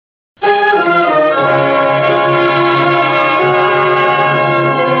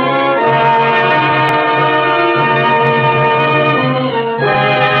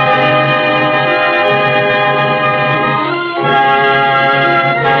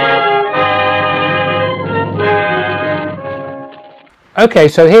Okay,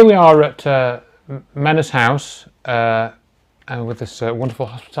 so here we are at Menna's house with this wonderful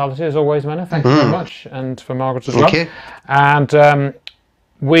hospitality as always, Menna. Thank you very much, and for Margaret as well. Thank you. And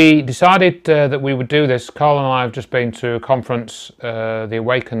we decided that we would do this. Carl and I have just been to a conference, the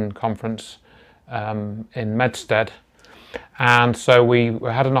Awaken conference in Medstead, and so we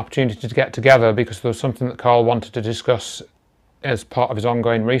had an opportunity to get together because there was something that Carl wanted to discuss as part of his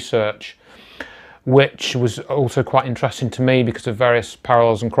ongoing research, which was also quite interesting to me because of various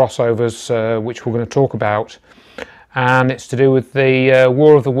parallels and crossovers, which we're going to talk about. And it's to do with the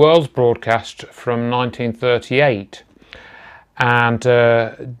War of the Worlds broadcast from 1938. And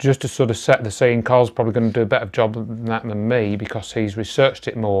just to sort of set the scene, Carl's probably going to do a better job than that than me because he's researched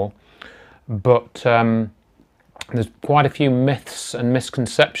it more. But there's quite a few myths and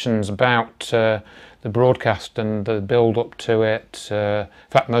misconceptions about the broadcast and the build-up to it. In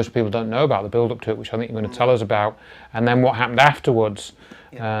fact, most people don't know about the build-up to it, which I think you're going to tell us about, and then what happened afterwards.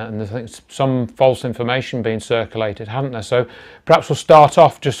 And there's, I think, some false information being circulated, hasn't there? So perhaps we'll start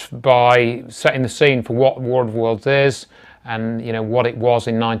off just by setting the scene for what War of the Worlds is, and what it was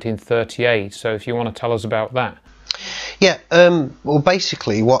in 1938. So if you want to tell us about that. Yeah. Well,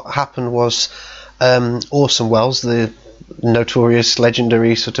 basically, what happened was Orson Welles, the notorious,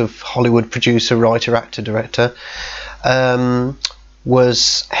 legendary sort of Hollywood producer, writer, actor, director,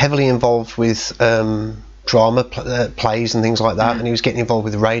 was heavily involved with drama, plays and things like that, and he was getting involved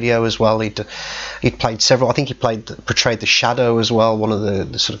with radio as well. He'd played several. I think he portrayed the Shadow as well, one of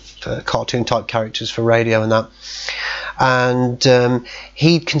the sort of cartoon type characters for radio and that. And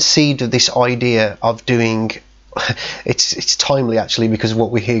he'd conceived of this idea of doing. It's timely actually because of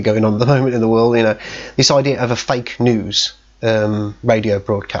what we hear going on at the moment in the world. This idea of a fake news radio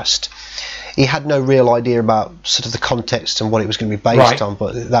broadcast. He had no real idea about sort of the context and what it was going to be based on,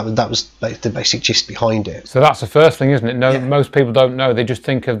 but that was the basic gist behind it. So that's the first thing, isn't it? No, most people don't know. They just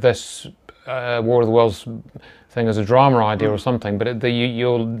think of this War of the Worlds thing as a drama idea or something. But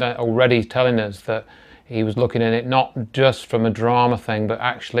you're already telling us that he was looking at it not just from a drama thing, but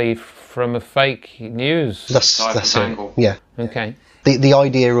actually from a fake news. That's it. Yeah. Okay. The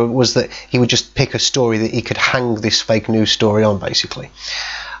idea was that he would just pick a story that he could hang this fake news story on, basically.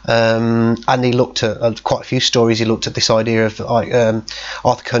 And he looked at quite a few stories. He looked at this idea of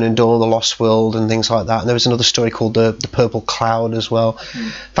Arthur Conan Doyle, The Lost World, and things like that. And there was another story called the Purple Cloud as well.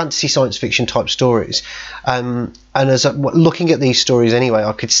 Fantasy, science fiction type stories. And as looking at these stories anyway,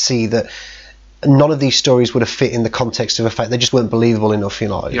 I could see that none of these stories would have fit in the context of a fact. They just weren't believable enough, The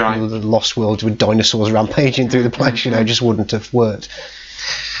Lost World with dinosaurs rampaging through the place, just wouldn't have worked.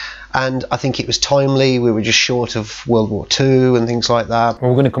 And I think it was timely. We were just short of World War II and things like that.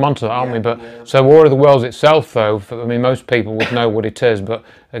 Well, we're going to come on to that, aren't we? But so War of the Worlds itself, though, I mean, most people would know what it is, but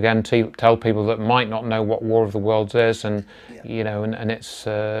again, tell people that might not know what War of the Worlds is, and and it's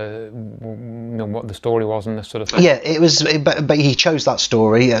what the story was and this sort of thing. Yeah, it was. But he chose that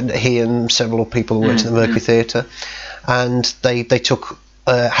story, and he and several people who worked at the Mercury Theatre, and they took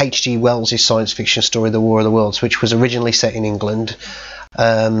H.G. Wells' science fiction story, The War of the Worlds, which was originally set in England.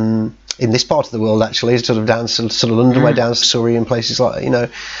 In this part of the world, actually, sort of down London way, down Surrey and places like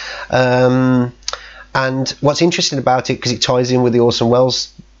that, and what's interesting about it, because it ties in with the Orson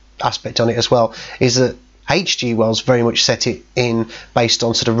Welles aspect on it as well, is that H.G. Wells very much set it in based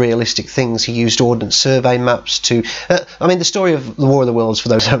on sort of realistic things. He used ordnance survey maps to the story of the War of the Worlds, for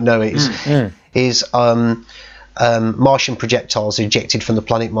those who don't know it, is Martian projectiles ejected from the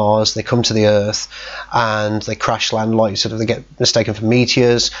planet Mars. They come to the Earth and they crash land, they get mistaken for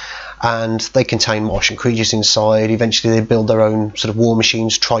meteors, and they contain Martian creatures inside. Eventually they build their own sort of war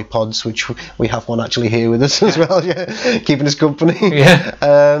machines, tripods, which we have one actually here with us as well, keeping us company.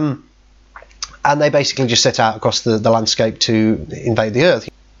 And they basically just set out across the landscape to invade the Earth,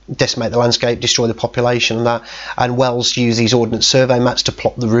 decimate the landscape, destroy the population and that. And Wells used these ordnance survey maps to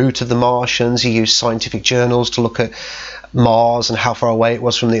plot the route of the Martians. He used scientific journals to look at Mars and how far away it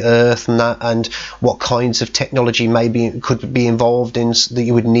was from the Earth and that, and what kinds of technology could be involved in that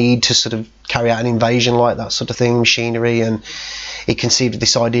you would need to sort of carry out an invasion like that sort of thing, machinery. And he conceived of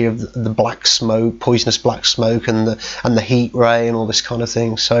this idea of the black smoke, poisonous black smoke, and the heat ray and all this kind of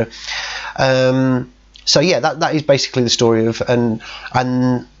thing. So yeah, that is basically the story of and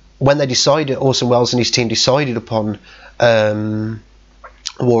when they decided, Orson Welles and his team decided upon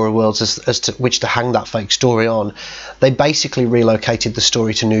War of Worlds as to which to hang that fake story on, they basically relocated the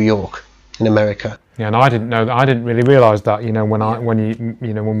story to New York in America. Yeah, and I didn't know that. I didn't really realise that. When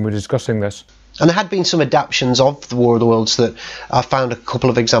we were discussing this. And there had been some adaptations of the War of the Worlds that I found a couple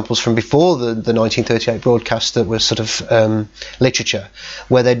of examples from before the 1938 broadcast that were sort of literature,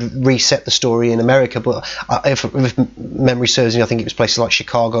 where they'd reset the story in America. But if memory serves me, I think it was places like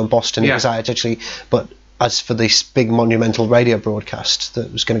Chicago and Boston. Yeah. It was out actually, but as for this big monumental radio broadcast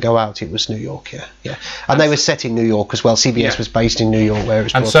that was going to go out, it was New York, yeah. And they were set in New York as well. CBS was based in New York, where it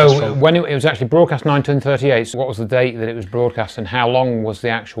was broadcast. And so when it was actually broadcast 1938, so what was the date that it was broadcast, and how long was the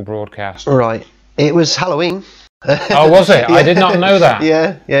actual broadcast? Right, it was Halloween. Oh, was it? Yeah. I did not know that.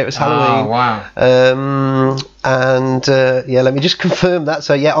 Yeah, it was Halloween. Oh, wow. Let me just confirm that.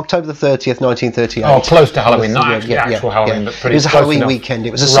 So, yeah, October the 30th, 1938. Oh, close to Halloween, not actually actual Halloween, but pretty close. It was a Halloween enough. Weekend.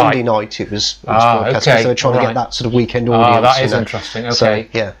 It was a Sunday night. It was broadcast. Okay. So they were trying to get that sort of weekend audience. Oh, that is interesting. Okay. So,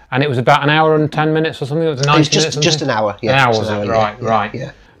 yeah. And it was about an hour and 10 minutes or something? It was 90 minutes? Just an hour. Yeah, an hour, was it? Right.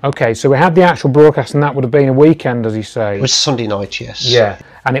 Yeah. Okay, so we had the actual broadcast, and that would have been a weekend, as you say. It was Sunday night, yes. Yeah,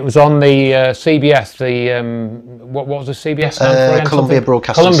 and it was on the CBS. What was the CBS stand for again? Columbia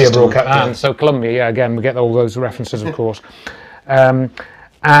Broadcasting Columbia System. Broadcasting. And so Columbia, yeah. Again, we get all those references, of course.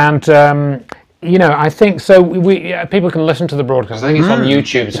 You know, I think so. People can listen to the broadcast. I think it's on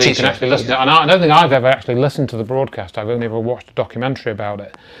YouTube, so you can actually listen to it. And I don't think I've ever actually listened to the broadcast. I've only ever watched a documentary about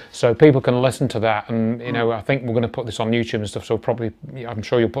it. So people can listen to that. And you know, I think we're going to put this on YouTube and stuff. So probably, I'm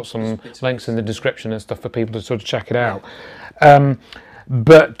sure you'll put some links in the description and stuff for people to sort of check it out.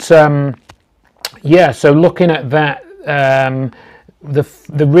 Yeah. So looking at that.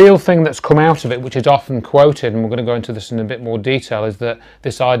 The real thing that's come out of it, which is often quoted, and we're going to go into this in a bit more detail, is that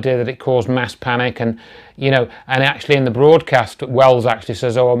this idea that it caused mass panic, and you know, and actually in the broadcast, Wells actually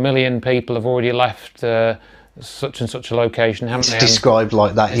says, "Oh, 1 million people have already left such and such a location, haven't they?" It's described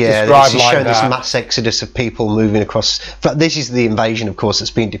like that, yeah. Described It's like shown that. this mass exodus of people moving across. But this is the invasion, of course, that's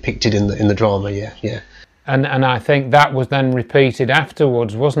been depicted in the drama, yeah. And I think that was then repeated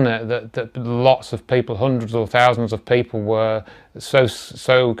afterwards, wasn't it? That lots of people, hundreds or thousands of people, were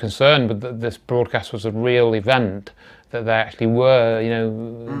so concerned that this broadcast was a real event that they actually were, you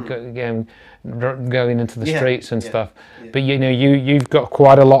know, going into the streets and stuff. Yeah. But you know, you've got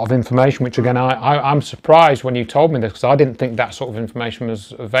quite a lot of information, which again, I'm surprised when you told me this, because I didn't think that sort of information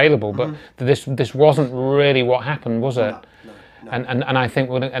was available. But this wasn't really what happened, was it? No. And I think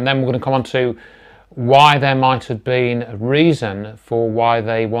and then we're going to come on to why there might have been a reason for why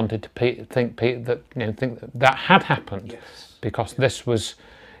they wanted to think that had happened, because this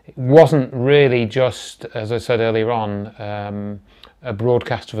wasn't really just, as I said earlier on, a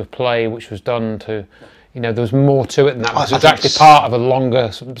broadcast of a play which was done to, you know, there was more to it than that. It was actually part of a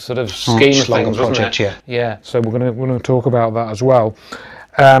longer sort of scheme of things, wasn't it? Yeah. So we're going to talk about that as well.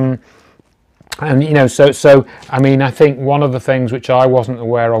 And you know, so I mean, I think one of the things which I wasn't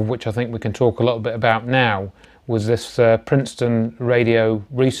aware of, which I think we can talk a little bit about now, was this Princeton radio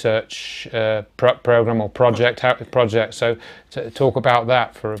research program or project. So to talk about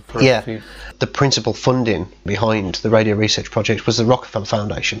that for a few. The principal funding behind the radio research project was the Rockefeller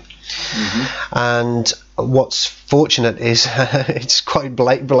Foundation. And what's fortunate is it's quite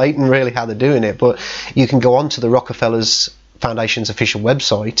blatant really how they're doing it, but you can go on to the Rockefeller's Foundation's official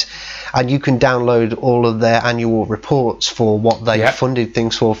website, and you can download all of their annual reports for what they funded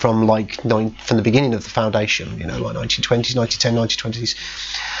things for from from the beginning of the foundation, you know, like 1920s, 1910s, 1920s.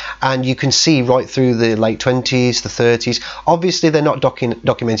 And you can see right through the late 20s, the 30s. Obviously, they're not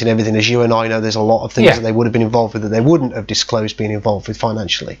documenting everything. As you and I know, there's a lot of things that they would have been involved with that they wouldn't have disclosed being involved with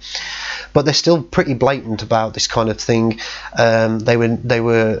financially. But they're still pretty blatant about this kind of thing. They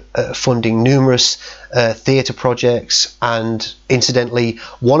were funding numerous theatre projects, and incidentally,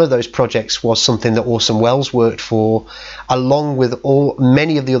 one of those projects was something that Orson Welles worked for, along with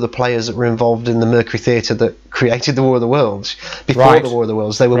many of the other players that were involved in the Mercury Theatre that created the War of the Worlds. Before the War of the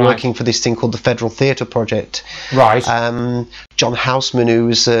Worlds, they were working for this thing called the Federal Theatre Project. John Houseman, who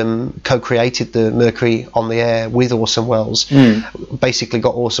was co-created the Mercury on the Air with Orson Welles, basically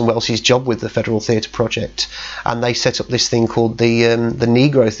got Orson Welles his job with the Federal Theatre Project, and they set up this thing called the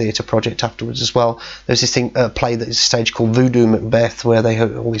Negro Theatre Project afterwards as well. There's this play that is a stage called Voodoo Macbeth, where they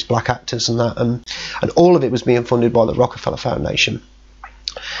had all these black actors and that, and all of it was being funded by the Rockefeller Foundation.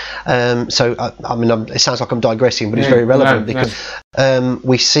 So I mean, it sounds like I'm digressing, but it's very relevant because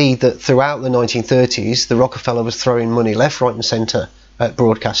we see that throughout the 1930s, the Rockefeller was throwing money left, right, and centre at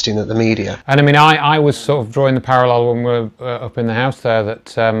broadcasting, at the media. And I mean, I was sort of drawing the parallel when we were up in the house there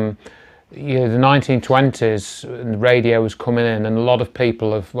that. You know, the 1920s, radio was coming in, and a lot of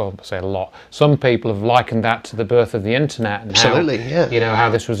people have, well, I say a lot, some people have likened that to the birth of the internet, and you know, how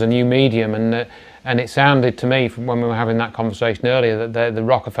this was a new medium, and it sounded to me, from when we were having that conversation earlier, that the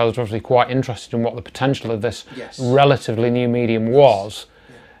Rockefellers were obviously quite interested in what the potential of this relatively new medium was.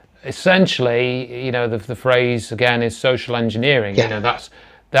 essentially, you know, the phrase again is social engineering. You know, that's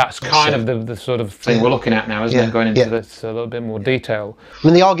kind of the sort of thing we're looking at now, isn't it? Going into this a little bit more detail. I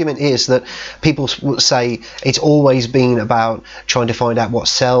mean, the argument is that people say it's always been about trying to find out what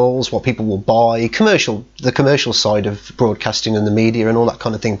sells, what people will buy, the commercial side of broadcasting and the media and all that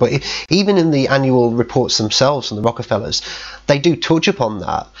kind of thing. But even in the annual reports themselves from the Rockefellers, they do touch upon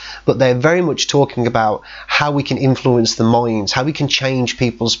that, but they're very much talking about how we can influence the minds, how we can change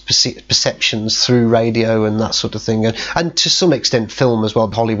people's perceptions through radio and that sort of thing, and to some extent film as well.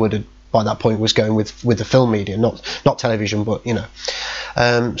 Hollywood had, by that point, was going with the film media, not television, but you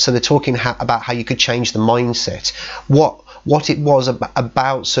know. So they're talking about how you could change the mindset, what it was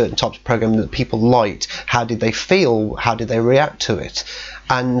about certain types of programming that people liked, how did they feel, how did they react to it,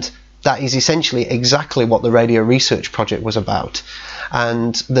 and that is essentially exactly what the Radio Research Project was about.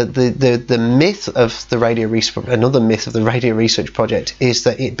 And the myth of the Radio Research, another myth of the Radio Research Project, is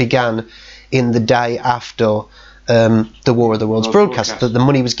that it began in the day after the War of the Worlds broadcast, that the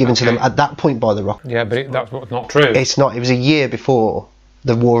money was given to them at that point by the Rock. Yeah, but that's not true. It's not. It was a year before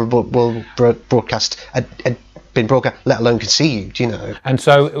the War of the Worlds broadcast had been broadcast, let alone conceived, you know. And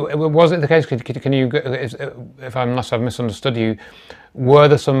so, was it the case? Can you, unless I've misunderstood you, were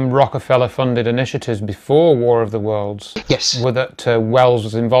there some Rockefeller-funded initiatives before War of the Worlds? Yes. That Wells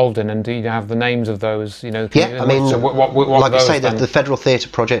was involved in, and do you have the names of those? You know. Yeah, I mean, so what like I say, the Federal Theatre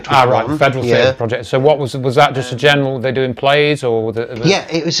Project. Was right, the Federal Theatre Project. So, what was that? Just a general? They're doing plays, or yeah,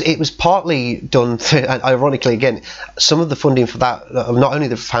 it was partly done through, and ironically, again, some of the funding for that, not only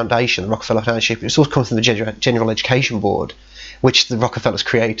the foundation, the Rockefeller Foundation, but it's also come from the General Education Board, which the Rockefellers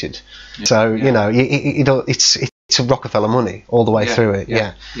created. Yeah. So you know, it's Rockefeller money all the way through it.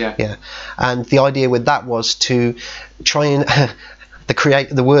 Yeah. And the idea with that was to try and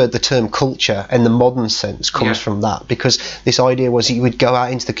the term culture in the modern sense comes from that, because this idea was you would go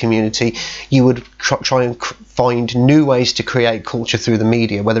out into the community, you would try and find new ways to create culture through the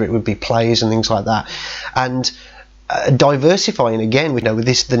media, whether it would be plays and things like that, and diversifying again, with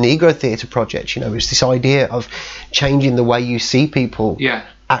the Negro Theatre Project. You know, it's this idea of changing the way you see people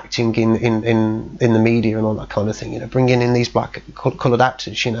acting in the media and all that kind of thing. You know, bringing in these black coloured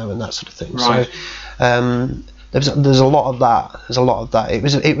actors, you know, and that sort of thing. Right. So there's a lot of that. There's a lot of that. It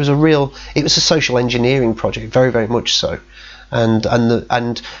was a social engineering project, very, very much so, and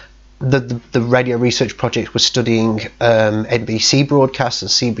the Radio Research Project was studying NBC broadcasts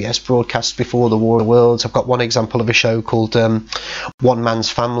and CBS broadcasts before the War of the Worlds. I've got one example of a show called One Man's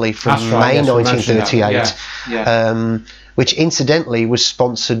Family from May 1938, which incidentally was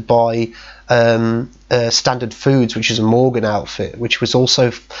sponsored by Standard Foods, which is a Morgan outfit, which was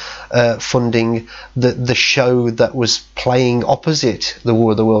also funding the show that was playing opposite the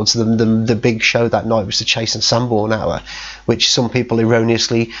War of the Worlds. The big show that night was the Chase and Sanborn Hour, which some people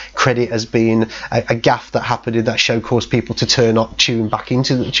erroneously credit as being a gaffe that happened in that show, caused people to tune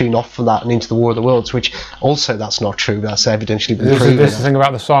off for that and into the War of the Worlds, which also that's not true. That's evidently been proven. This is the thing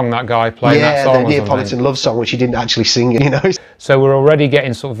about the song, that guy playing that song. Yeah, the Neapolitan love song, which he didn't actually sing, you know. So we're already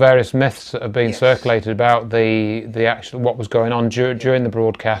getting sort of various myths that have been circulated about the actual what was going on during the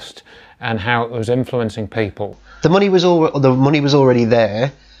broadcast and how it was influencing people. The money was already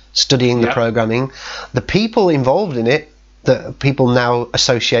there, studying the programming. The people involved in it, that people now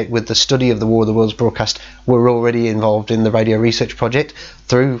associate with the study of the War of the Worlds broadcast, were already involved in the Radio Research Project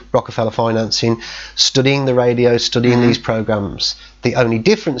through Rockefeller financing, studying the radio, studying these programs. The only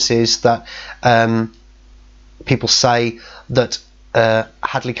difference is that people say that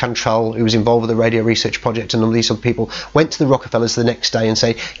Hadley Cantrell, who was involved with the Radio Research Project, and all these other people went to the Rockefellers the next day and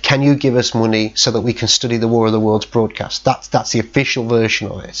say, can you give us money so that we can study the War of the Worlds broadcast? That's the official version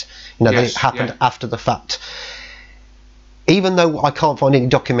of it. You know, that it happened after the fact. Even though I can't find any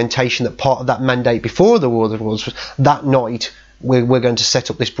documentation that part of that mandate before the War of the Worlds was that night, we're going to set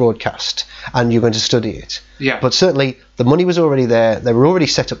up this broadcast and you're going to study it. Yeah. But certainly the money was already there. They were already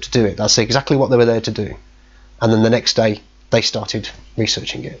set up to do it. That's exactly what they were there to do. And then the next day they started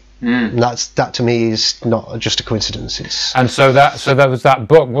researching it. And that to me is not just a coincidence. And so there was that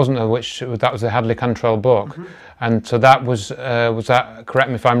book, wasn't there? That was the Hadley Cantrell book. And so that was that, correct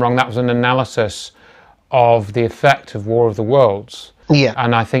me if I'm wrong, that was an analysis of the effect of War of the Worlds. Yeah.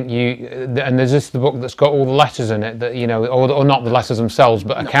 And I think and there's the book that's got all the letters in it, that, you know, or not the letters themselves,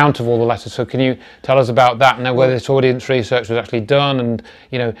 but account of all the letters. So can you tell us about that, and whether this audience research was actually done, and,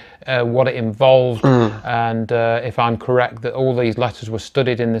 you know, what it involved, and if I'm correct that all these letters were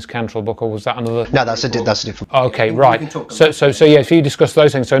studied in this Cantrell book, or was that another? No, that's a different. Okay, right. So yeah, if you discuss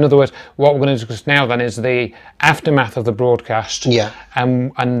those things. So in other words, what we're going to discuss now then is the aftermath of the broadcast. Yeah.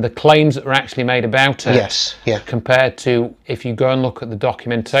 And the claims that were actually made about it. Yes. Yeah. Compared to if you go and look look at the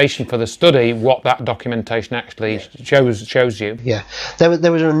documentation for the study, what that documentation actually shows you. Yeah, there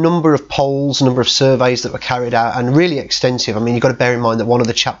was a number of polls, a number of surveys that were carried out, and really extensive. I mean, you've got to bear in mind that one of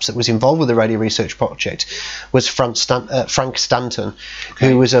the chaps that was involved with the radio research project was Frank Stanton,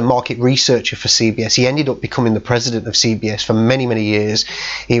 who was a market researcher for CBS. He ended up becoming the president of CBS for many, many years.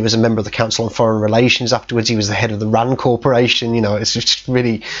 He was a member of the Council on Foreign Relations afterwards. He was the head of the RAND Corporation. You know, it's just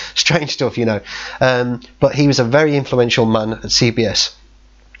really strange stuff, you know. But he was a very influential man at CBS.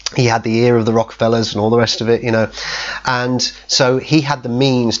 He had the ear of the Rockefellers and all the rest of it, you know, and so he had the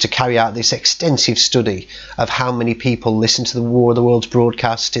means to carry out this extensive study of how many people listened to the War of the Worlds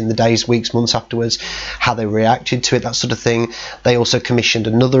broadcast in the days, weeks, months afterwards, how they reacted to it, that sort of thing. They also commissioned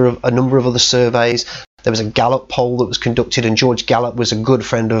a number of other surveys. There was a Gallup poll that was conducted, and George Gallup was a good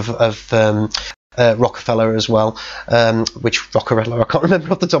friend of Rockefeller as well, which Rockefeller, I can't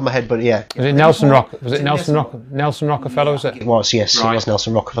remember off the top of my head, but yeah. Was it Nelson Rockefeller, was it? It was, yes, right. It was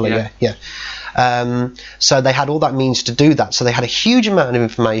Nelson Rockefeller, yeah. So they had all that means to do that, so they had a huge amount of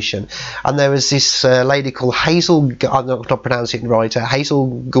information, and there was this lady called Hazel, I'm not pronouncing it right, Hazel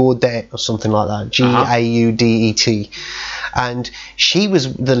Gaudet or something like that, Gaudet, and she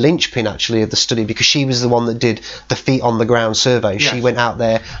was the linchpin actually of the study, because she was the one that did the feet on the ground survey. Yes. She went out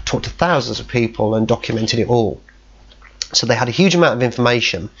there, talked to thousands of people and documented it all. So they had a huge amount of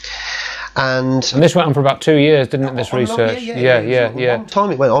information. And this went on for about 2 years, didn't it, this research? Yeah. Long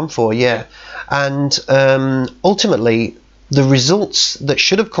time it went on for, yeah. And ultimately, the results that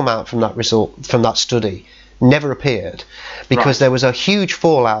should have come out from that study never appeared, because there was a huge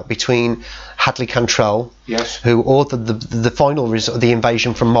fallout between Hadley Cantrell, who authored the final result, The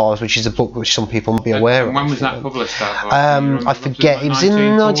Invasion from Mars, which is a book which some people might be aware of. When was that published? I forget. It was in the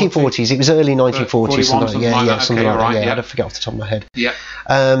 1940s. It was early 1940s. Something like that. Yeah, I forget off the top of my head. Yeah.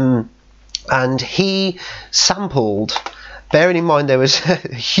 And he sampled. Bearing in mind there was a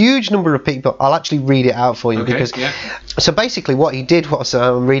huge number of people. I'll actually read it out for you, because so basically what he did was,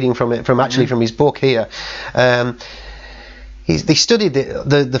 I'm reading from his book here. They studied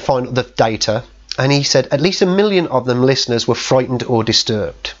the data, and he said at least 1 million of them listeners were frightened or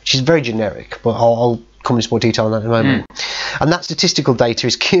disturbed, which is very generic, but I'll come into more detail on that in a moment. And that statistical data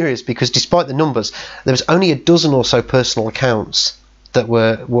is curious, because despite the numbers, there was only a dozen or so personal accounts that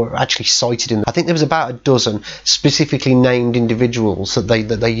were actually cited in. I think there was about a dozen specifically named individuals that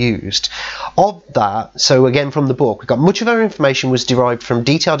they used. Of that, so again from the book, we got much of our information was derived from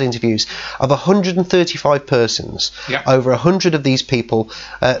detailed interviews of 135 persons. Over 100 of these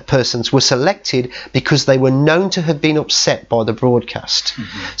persons were selected because they were known to have been upset by the broadcast.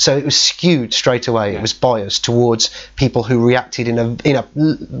 So it was skewed straight away. It was biased towards people who reacted in a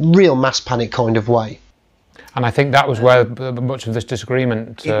real mass panic kind of way. And I think that was where much of this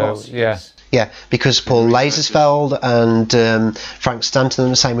disagreement was. Yeah, because Paul Lazarsfeld and Frank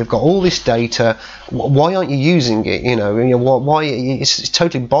Stanton are saying, we've got all this data, why aren't you using it? You know why it's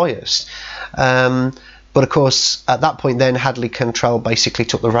totally biased. But of course, at that point then, Hadley Cantrell basically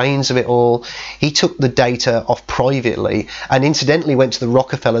took the reins of it all. He took the data off privately, and incidentally went to the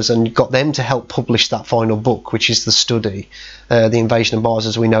Rockefellers and got them to help publish that final book, which is the study, The Invasion of Mars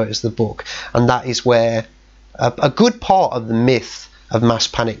as we know it as the book. And that is where a good part of the myth of mass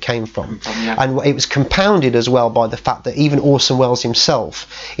panic came from. And it was compounded as well by the fact that even Orson Welles himself,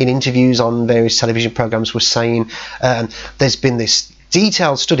 in interviews on various television programs, was saying there's been this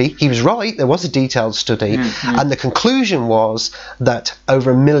detailed study. He was right, there was a detailed study, and the conclusion was that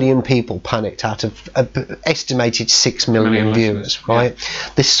over 1 million people panicked out of estimated 6 million viewers, right?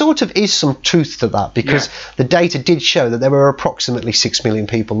 There sort of is some truth to that, because the data did show that there were approximately 6 million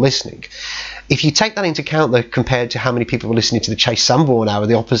people listening. If you take that into account, though, compared to how many people were listening to the Chase Sanborn Hour,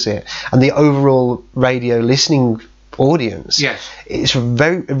 the opposite, and the overall radio listening audience, it's a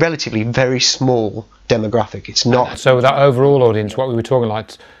relatively very small demographic. It's not. So that overall audience, what we were talking,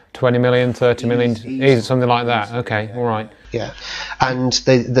 like 20 million, 30 million, something like that. Okay, all right. Yeah, and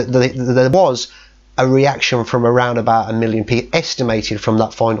there was a reaction from around about 1 million people estimated from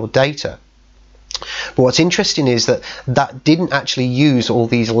that final data. But what's interesting is that didn't actually use all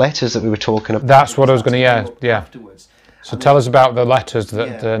these letters that we were talking about. That's what I was going to, yeah. So tell us about the letters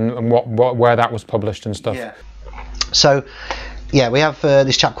that and where that was published and stuff. So, yeah, we have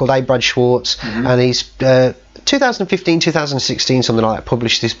this chap called A. Brad Schwartz, and he's 2015, 2016, something like that,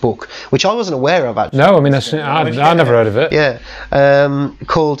 published this book, which I wasn't aware of actually. No, I mean, I never heard of it. Yeah,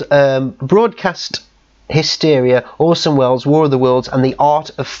 called Broadcast Hysteria, Orson Welles, War of the Worlds, and the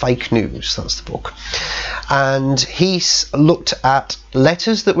Art of Fake News. That's the book. And he's looked at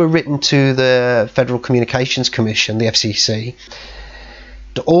letters that were written to the Federal Communications Commission, the FCC.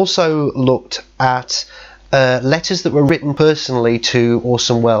 Also looked at letters that were written personally to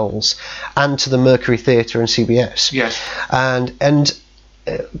Orson Welles and to the Mercury Theatre and CBS. Yes. And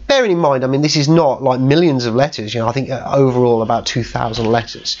bearing in mind, I mean, this is not like millions of letters. You know, I think overall about 2,000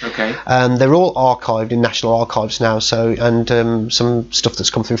 letters. Okay. They're all archived in National Archives now. So, and some stuff that's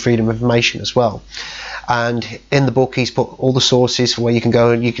come through Freedom of Information as well. And in the book, he's put all the sources for where you can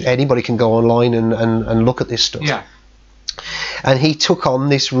go, and anybody can go online and look at this stuff. Yeah. And he took on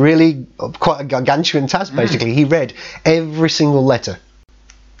this really quite a gargantuan task. Basically, he read every single letter,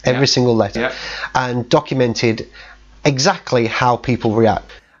 and documented exactly how people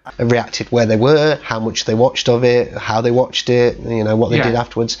reacted, where they were, how much they watched of it, how they watched it, you know, what they did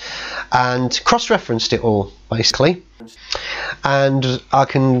afterwards, and cross-referenced it all basically. And I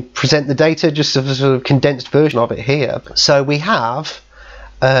can present the data, just a sort of condensed version of it here. So we have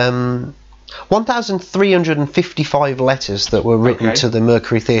 1,355 letters that were written to the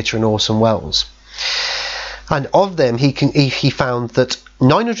Mercury Theatre and Orson Welles, and of them he found that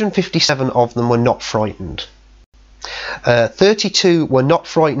 957 of them were not frightened. 32 were not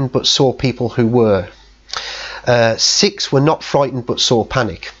frightened but saw people who were. 6 were not frightened but saw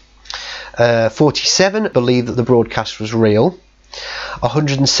panic. 47 believed that the broadcast was real.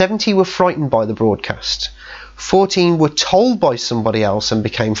 170 were frightened by the broadcast. 14 were told by somebody else and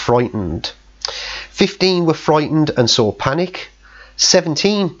became frightened. 15 were frightened and saw panic.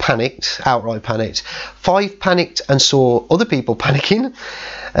 17 panicked, outright panicked. 5 panicked and saw other people panicking.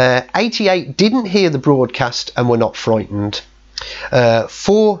 88 didn't hear the broadcast and were not frightened.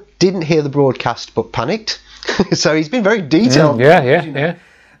 4 didn't hear the broadcast but panicked. So he's been very detailed.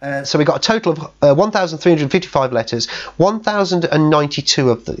 So we got a total of 1,355 letters. 1,092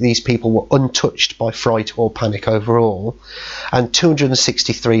 of these people were untouched by fright or panic overall, and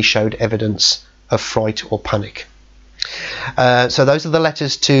 263 showed evidence of fright or panic. So those are the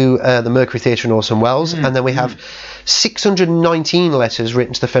letters to the Mercury Theatre and Orson Welles, and then we have 619 letters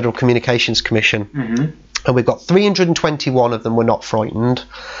written to the Federal Communications Commission, and we've got 321 of them were not frightened,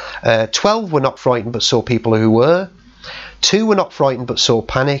 12 were not frightened but saw people who were, 2 were not frightened but saw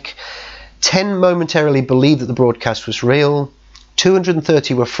panic, 10 momentarily believed that the broadcast was real,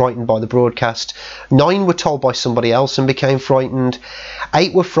 230 were frightened by the broadcast, 9 were told by somebody else and became frightened,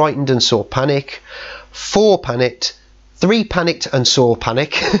 8 were frightened and saw panic, 4 panicked, 3 panicked and saw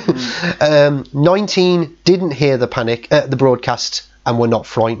panic, 19 didn't hear the broadcast and were not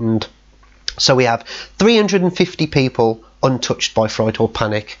frightened. So we have 350 people untouched by fright or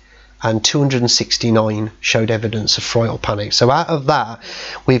panic, and 269 showed evidence of fright or panic. So out of that,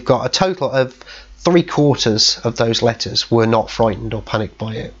 we've got a total of 3/4 of those letters were not frightened or panicked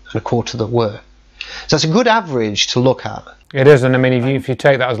by it, and a quarter that were. So it's a good average to look at. It is, and I mean, if you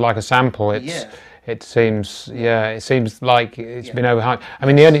take that as like a sample, it seems like it's been overhyped. I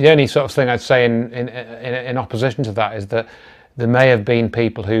mean, the only sort of thing I'd say in opposition to that is that there may have been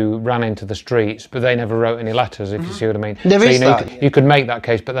people who ran into the streets, but they never wrote any letters, if you see what I mean. There is that. You could make that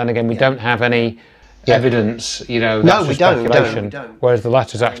case, but then again, we don't have any evidence, you know, no, we speculation, don't. whereas the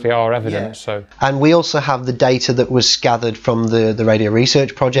letters actually are evidence. So, and we also have the data that was gathered from the radio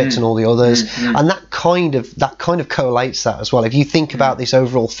research projects and all the others, and that kind of collates that as well. If you think about this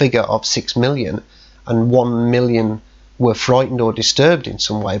overall figure of 6 million, and 1 million were frightened or disturbed in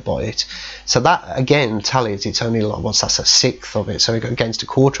some way by it, so that again tallies. It's only like, that's a sixth of it, so we go against a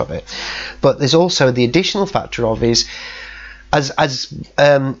quarter of it. But there's also the additional factor of is, as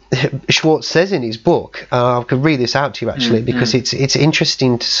Schwartz says in his book, I could read this out to you actually, because it's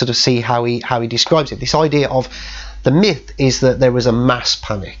interesting to sort of see how he describes it. This idea of the myth is that there was a mass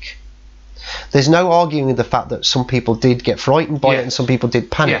panic. There's no arguing with the fact that some people did get frightened by it and some people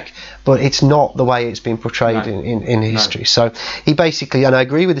did panic, but it's not the way it's been portrayed in history. So he basically, and I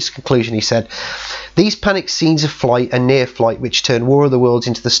agree with this conclusion, he said, these panic scenes of flight and near flight which turned War of the Worlds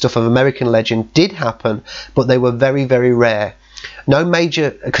into the stuff of American legend did happen, but they were very, very rare. No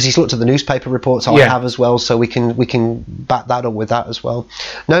major, because he's looked at the newspaper reports I have as well, so we can back that up with that as well.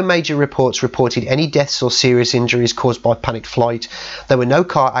 No major reports reported any deaths or serious injuries caused by panicked flight. There were no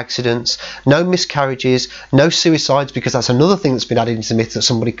car accidents, no miscarriages, no suicides, because that's another thing that's been added into the myth,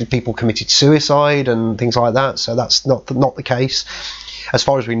 that people committed suicide and things like that. So that's not the case, as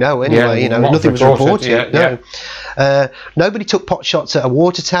far as we know anyway. Nothing was reported. Nobody took pot shots at a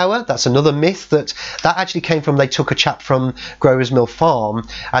water tower. That's another myth that actually came from, they took a chap from Growers Mill Farm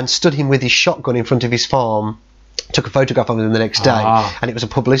and stood him with his shotgun in front of his farm, took a photograph of him the next day, and it was a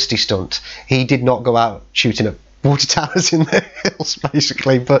publicity stunt. He did not go out shooting at water towers in the hills,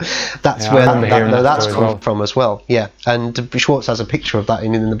 basically. But that's Yeah, where I remember hearing that that's story come as well. from as well. Yeah, and Schwartz has a picture of that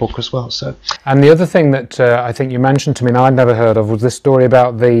in the book as well. So, And the other thing that I think you mentioned to me, and I'd never heard of, was this story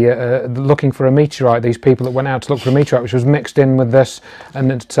about the looking for a meteorite. These people that went out to look for a meteorite, which was mixed in with this,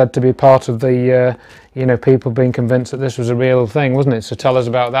 and it's said to be part of the people being convinced that this was a real thing, wasn't it? So tell us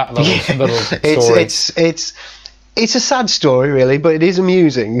about that little story. It's a sad story, really, but it is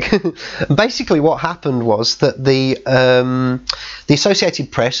amusing. Basically, what happened was that the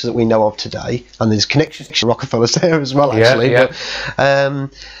Associated Press that we know of today, and there's connections to Rockefellers there as well, actually. Yeah.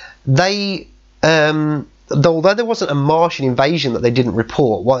 But although there wasn't a Martian invasion that they didn't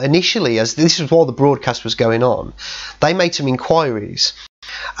report, well, initially, as this was while the broadcast was going on, they made some inquiries,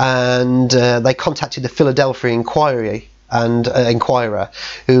 and they contacted the Philadelphia Inquirer,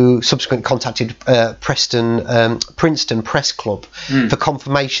 who subsequently contacted Princeton Press Club for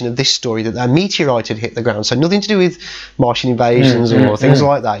confirmation of this story, that a meteorite had hit the ground. So nothing to do with Martian invasions or things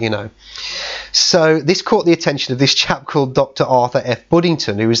like that, So this caught the attention of this chap called Dr. Arthur F.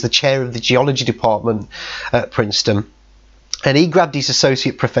 Buddington, who was the chair of the geology department at Princeton. And he grabbed his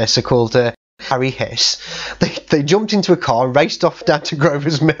associate professor called Harry Hess. They jumped into a car and raced off down to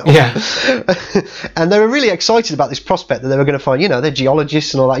Grover's Mill. Yeah. And they were really excited about this prospect that they were going to find, they're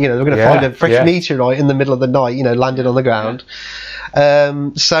geologists and all that, they were going to find a fresh meteorite in the middle of the night, landed on the ground.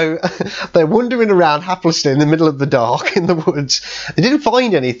 So they're wandering around haplessly in the middle of the dark in the woods. They didn't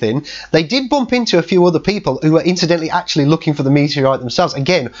find anything. They did bump into a few other people who were incidentally actually looking for the meteorite themselves.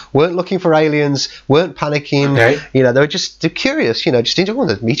 Again, weren't looking for aliens, weren't panicking. Okay. They were just curious, just into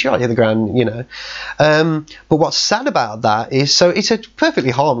the meteorite hit the ground, But what's sad about that is, so it's a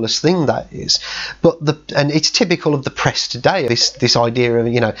perfectly harmless thing, that is, and it's typical of the press today. This idea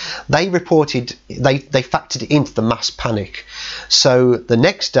of they reported, they factored it into the mass panic. So the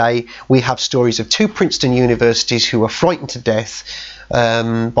next day we have stories of 2 Princeton universities who were frightened to death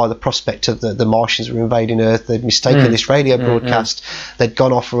by the prospect of the Martians were invading Earth. They'd mistaken this radio broadcast. They'd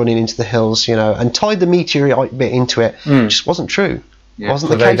gone off running into the hills, and tied the meteorite bit into it. It just wasn't true. Yeah.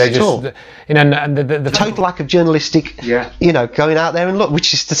 Wasn't the case at all. The total lack of journalistic, going out there and look,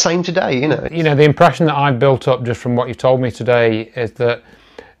 which is the same today. The impression that I've built up just from what you've told me today is that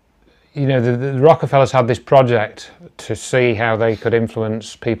the Rockefellers had this project to see how they could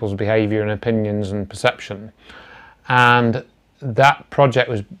influence people's behaviour and opinions and perception, and that project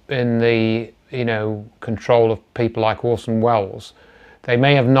was in the control of people like Orson Welles. They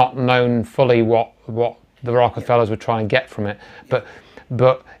may have not known fully what the Rockefellers were trying to get from it, but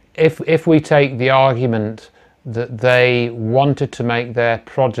if we take the argument that they wanted to make their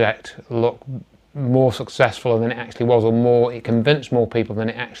project look more successful than it actually was, or it convinced more people than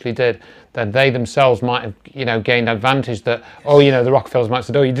it actually did, then they themselves might have gained advantage that, the Rockefellers might have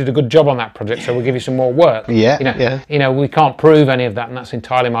said, you did a good job on that project, so we'll give you some more work. We can't prove any of that, and that's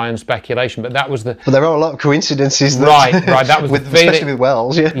entirely my own speculation, but that was the... But there are a lot of coincidences. Right, that was the feeling. Especially with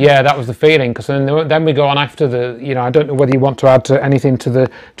Wells, Yeah, that was the feeling, because then we go on after the, I don't know whether you want to add to anything to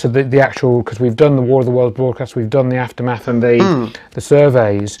the actual, because we've done the War of the Worlds broadcast, we've done the aftermath and the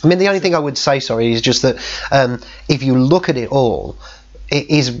surveys. I mean, the only thing I would say, is just that if you look at it all,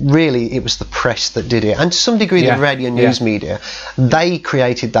 it was the press that did it, and to some degree the radio news media. They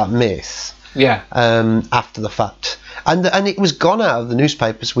created that myth after the fact, and it was gone out of the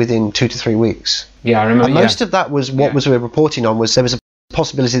newspapers within 2 to 3 weeks. I remember. And most of that was what was we were reporting on, was there was a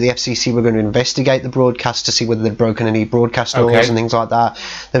possibility the FCC were going to investigate the broadcast to see whether they'd broken any broadcast laws and things like that.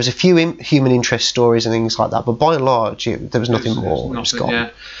 There was a few human interest stories and things like that, but by and large there was nothing more. It was gone.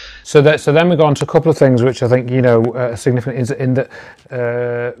 So then we go on to a couple of things which I think are significant. Is in that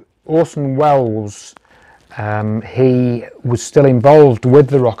Orson Welles, he was still involved with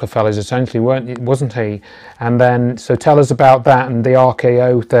the Rockefellers, essentially, wasn't he? And then, so tell us about that and the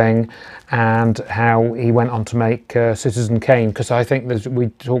RKO thing, and how he went on to make Citizen Kane, because I think we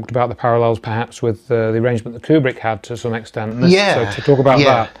talked about the parallels perhaps with the arrangement that Kubrick had to some extent. So to talk about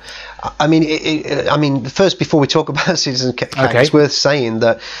that. I mean, first, before we talk about Citizen Kane, it's worth saying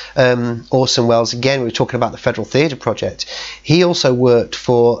that Orson Welles, again, we were talking about the Federal Theatre project. He also worked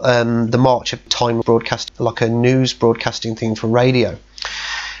for the March of Time broadcast, like a news broadcasting thing for radio.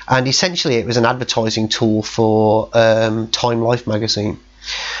 And essentially it was an advertising tool for Time Life magazine.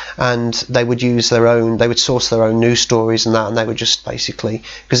 And they would they would source their own news stories and that, and they would just basically,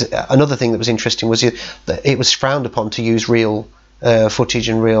 because another thing that was interesting was that it was frowned upon to use real footage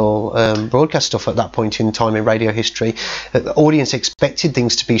and real broadcast stuff at that point in time in radio history. The audience expected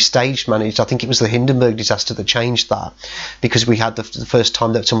things to be stage managed. I think it was the Hindenburg disaster that changed that, because we had the first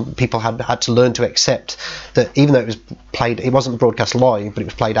time that some people had to learn to accept that even though it was played, it wasn't broadcast live, but it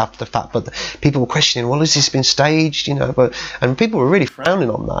was played after the fact. But people were questioning, well, has this been staged? You know, and people were really frowning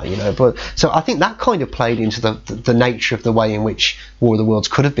on that. You know, but so I think that kind of played into the nature of the way in which War of the Worlds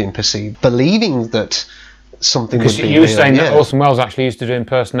could have been perceived, believing that something would be because you were saying that Orson Welles actually used to do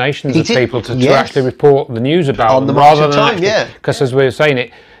impersonations of people to actually report the news about on them the rather than time, actually, because as we were saying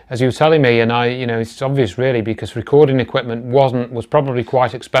it, as you were telling me, and you know, it's obvious really, because recording equipment was probably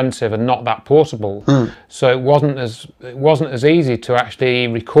quite expensive and not that portable, so it wasn't as easy to actually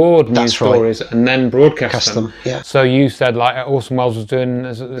record news stories and then broadcast them. Yeah. So you said like Orson Welles was doing,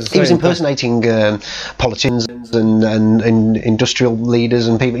 he was impersonating politicians and industrial leaders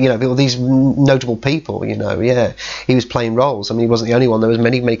and people, you know, all these notable people. You know, he was playing roles. I mean, he wasn't the only one. There was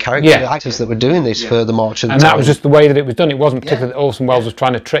many characters, actors that were doing this for the March of the Time. That was just the way that it was done. It wasn't particularly that Orson Welles was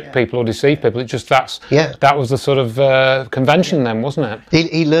trying to trick people or deceive people. It's just that was the sort of convention then, wasn't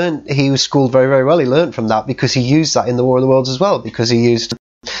it? He learned. He was schooled very well. He learned from that, because he used that in the War of the Worlds as well, because he used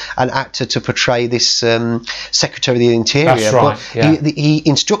an actor to portray this Secretary of the Interior. That's right, but he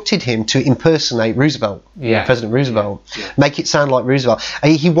instructed him to impersonate Roosevelt, President Roosevelt, make it sound like Roosevelt.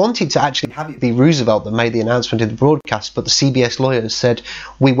 He wanted to actually have it be Roosevelt that made the announcement in the broadcast, but the CBS lawyers said,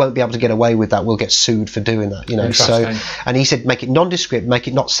 we won't be able to get away with that, we'll get sued for doing that. You know, so, and he said, make it nondescript, make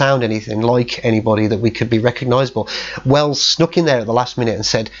it not sound anything like anybody that we could be recognisable. Wells snuck in there at the last minute and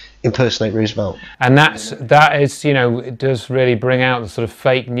said, impersonate Roosevelt. And that is, you know, it does really bring out the sort of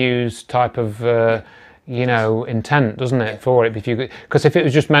fake news type of you know, intent, doesn't it, for it? Because if it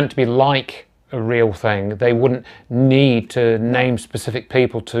was just meant to be like a real thing, they wouldn't need to name specific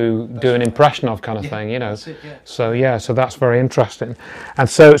people to do an impression of, kind of thing, you know. So so that's very interesting. And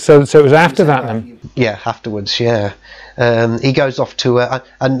so it was after that then. Afterwards, he goes off to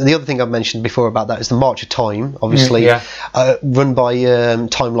and the other thing I've mentioned before about that is the March of Time, obviously, run by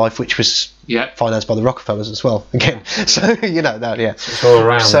Time Life, which was financed by the Rockefellers as well. Again, so you know that, it's all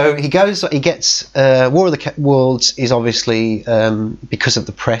around. So he gets War of the Worlds is obviously because of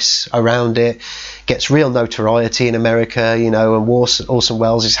the press around it, gets real notoriety in America. You know, and Orson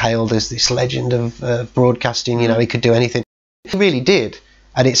Welles is hailed as this legend of broadcasting. You know, he could do anything. He really did.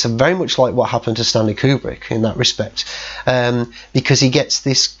 And it's very much like what happened to Stanley Kubrick in that respect, because he gets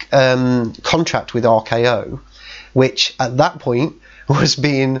this contract with RKO, which at that point was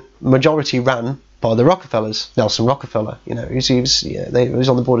being majority ran by the Rockefellers, Nelson Rockefeller. You know, he was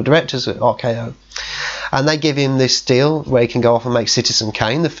on the board of directors at RKO, and they give him this deal where he can go off and make Citizen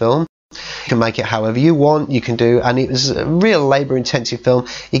Kane, the film. You can make it however you want, you can do, and it was a real labour-intensive film.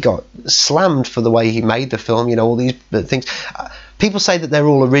 He got slammed for the way he made the film. You know, all these things. People say that they're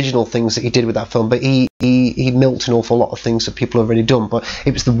all original things that he did with that film, but he milked an awful lot of things that people have already done. But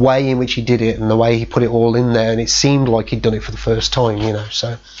it was the way in which he did it and the way he put it all in there, and it seemed like he'd done it for the first time, you know.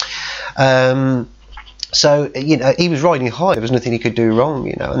 So you know, he was riding high. There was nothing he could do wrong,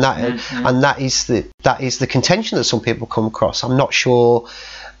 you know, and that is the contention that some people come across. I'm not sure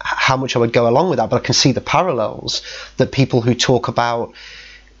how much I would go along with that, but I can see the parallels that people who talk about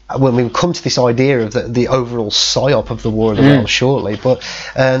when we come to this idea of the overall psyop of the War of the Worlds shortly. But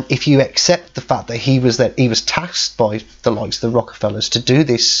if you accept the fact that he was tasked by the likes of the Rockefellers to do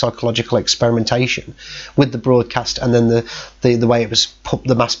this psychological experimentation with the broadcast, and then the way it was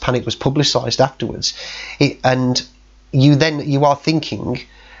the mass panic was publicised afterwards, and you are thinking.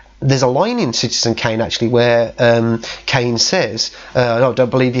 There's a line in Citizen Kane actually where Kane says, "I don't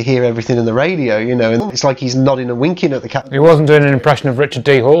believe you hear everything in the radio," you know, and it's like he's nodding and winking at the captain. He wasn't doing an impression of Richard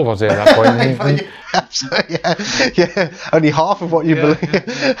D. Hall, was he, at that point? Only half of what you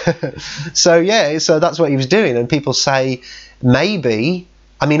believe. So that's what he was doing, and people say maybe.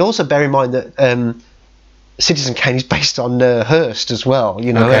 I mean, also bear in mind that Citizen Kane is based on Hearst as well,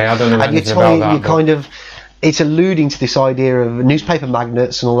 you know. Okay, I don't know anything about that. It's alluding to this idea of newspaper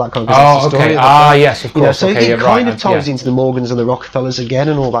magnates and all that kind of stuff. Oh, okay. Yes, of course. You know, so it kind of ties into the Morgans and the Rockefellers again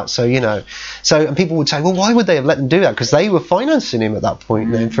and all that. So, you know, and people would say, well, why would they have let them do that? Because they were financing him at that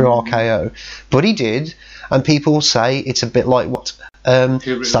point then through RKO. But he did, and people say it's a bit like what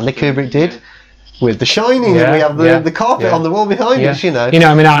Stanley Kubrick did. With The Shining, and we have the carpet on the wall behind us, you know. You know,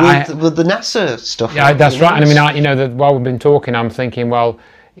 I mean, with the NASA stuff. Yeah, that's right. And I mean, while we've been talking, I'm thinking, well,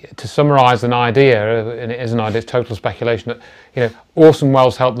 to summarise an idea, and it is an idea, it's total speculation, that, you know, Orson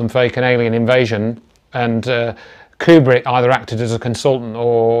Welles helped them fake an alien invasion, and Kubrick either acted as a consultant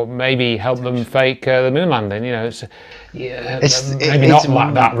or maybe helped them fake the moon landing. You know, maybe not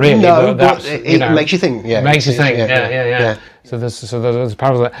like that really. No, but it makes you think. Yeah, makes you think. Yeah. So there's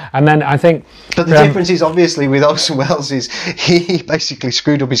parallels there. And then I think. But the difference is obviously with Orson Welles is he basically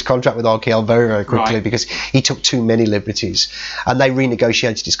screwed up his contract with RKL very, very quickly because he took too many liberties, and they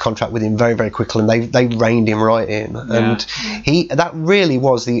renegotiated his contract with him very, very quickly, and they reined him right in. And that really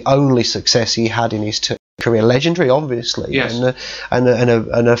was the only success he had in his career. Legendary, obviously, and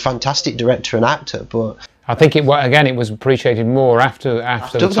a fantastic director and actor, but. I think it was appreciated more after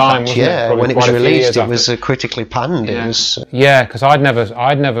the time, wasn't it? When it was released, it was critically panned. It was because I'd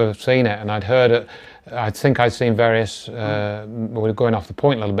never seen it, and I'd heard it. I think I'd seen various. We're going off the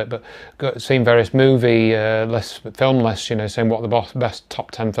point a little bit, but seen various film lists, you know, saying what the best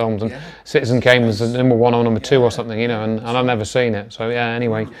top 10 films, and Citizen Kane was the number 1 or number 2 or something, you know, and I'd never seen it. So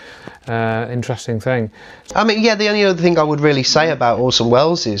anyway, interesting thing. I mean, the only other thing I would really say about Orson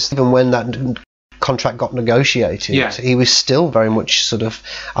Welles is even when that contract got negotiated, he was still very much sort of,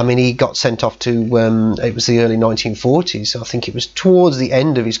 I mean, he got sent off to it was the early 1940s. I think it was towards the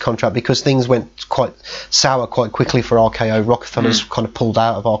end of his contract, because things went quite sour quite quickly for RKO. Rockefeller's kind of pulled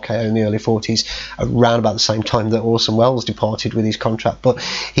out of RKO in the early 40s around about the same time that Orson Welles departed with his contract. But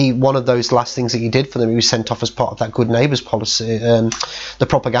one of those last things that he did for them, he was sent off as part of that Good Neighbours policy, the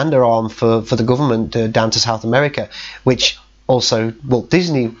propaganda arm for the government down to South America, which also Walt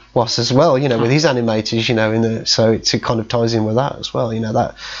Disney was as well, you know, with his animators, you know, so it kind of ties in with that as well, you know,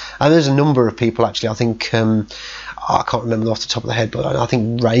 that. And there's a number of people actually, I think, I can't remember off the top of the head, but I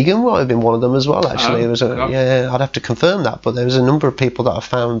think Reagan might have been one of them as well, actually. I'd have to confirm that, but there was a number of people that I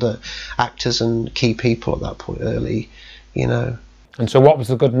found, actors and key people at that point early, you know. And so what was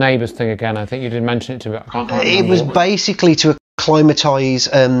the Good Neighbours thing again? I think you did mention it to me. I can't remember. It was basically to acclimatise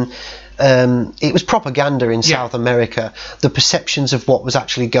it was propaganda in South America, the perceptions of what was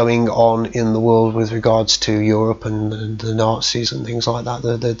actually going on in the world with regards to Europe and the Nazis and things like that,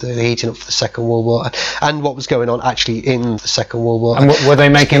 the heating up for the Second World War, and what was going on actually in the Second World War. And were they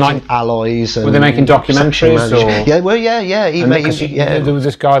making like alloys? Were they making documentaries? Or? Yeah. There was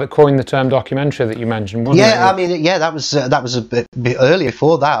this guy that coined the term documentary that you mentioned, wasn't it? I mean, that was a bit earlier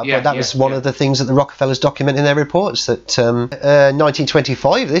for that, but that was one of the things that the Rockefellers document in their reports, that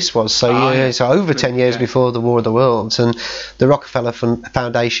 1925 this was, so over 10 years before the War of the Worlds, and the Rockefeller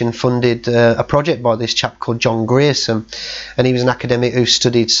Foundation funded a project by this chap called John Grierson, and he was an academic who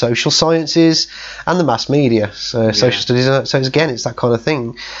studied social sciences and the mass media, so social studies. So it's that kind of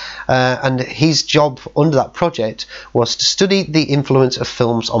thing, and his job under that project was to study the influence of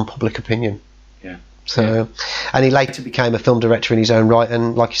films on public opinion. So, and he later became a film director in his own right,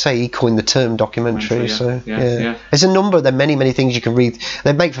 and like you say, he coined the term documentary. There's a number. There are many things you can read.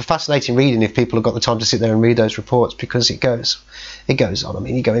 They make for fascinating reading if people have got the time to sit there and read those reports, because it goes on. I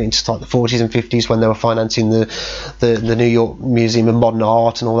mean, you're going into like the 40s and 50s when they were financing the New York Museum of Modern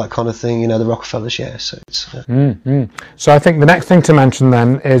Art and all that kind of thing. You know, the Rockefellers. So it's. So I think the next thing to mention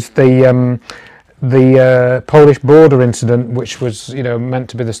then is the Polish border incident, which was, you know, meant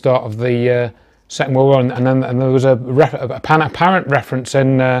to be the start of the Second World War, and there was a apparent reference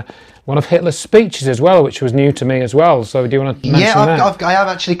in one of Hitler's speeches as well, which was new to me as well. So do you want to mention that? I have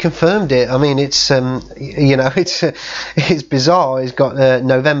actually confirmed it. I mean, it's you know, it's bizarre. It's got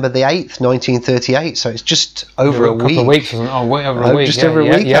November the 8th, 1938. So it's just over a week. Couple of weeks, isn't it? Oh, wait, over a week. Just over a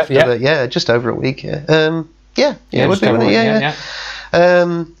week after that. Just over a week.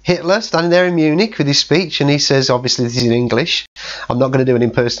 Hitler standing there in Munich with his speech, and he says, obviously this is in English, I'm not going to do an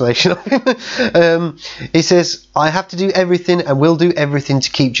impersonation of him. He says, I have to do everything and will do everything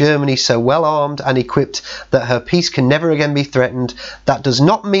to keep Germany so well armed and equipped that her peace can never again be threatened. That does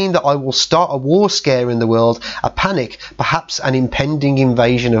not mean that I will start a war scare in the world, a panic, perhaps an impending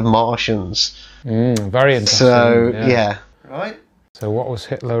invasion of Martians. Very interesting. So right. So what was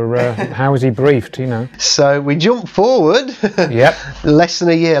Hitler, how was he briefed, you know? So we jump forward, less than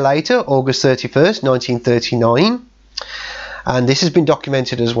a year later, August 31st, 1939, and this has been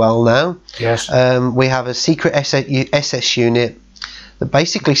documented as well now. Yes. We have a secret SS unit that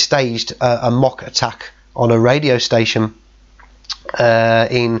basically staged a mock attack on a radio station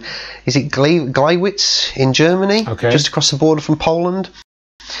in, is it Gleiwitz in Germany? Just across the border from Poland.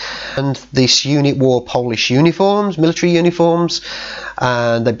 And this unit wore Polish uniforms, military uniforms,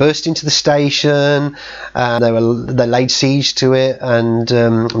 and they burst into the station, and they laid siege to it, and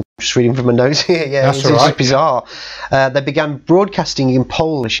I'm just reading from my notes here, That's all right. It's bizarre. They began broadcasting in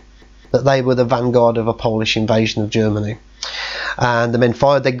Polish that they were the vanguard of a Polish invasion of Germany. And the men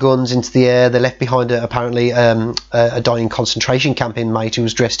fired their guns into the air. They left behind apparently a dying concentration camp inmate who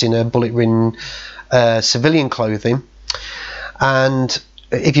was dressed in a bullet-ridden civilian clothing. And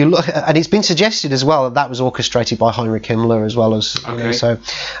if you look, and it's been suggested as well that was orchestrated by Heinrich Himmler as well as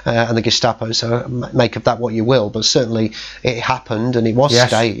and the Gestapo. So make of that what you will, but certainly it happened and it was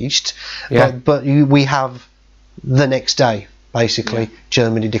staged. Yeah. But we have the next day, basically,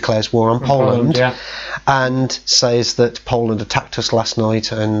 Germany declares war on Poland, and says that Poland attacked us last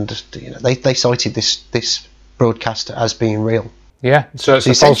night, and they cited this broadcast as being real. Yeah, so it's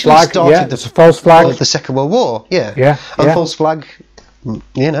So a false flag. It's a false flag of the Second World War. Yeah. False flag.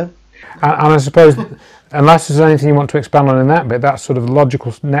 And I suppose, unless there's anything you want to expand on in that bit, that sort of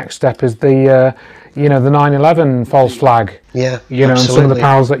logical next step is the, the 9/11 false flag. Yeah, and some of the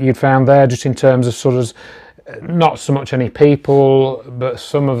parallels that you'd found there, just in terms of sort of, not so much any people, but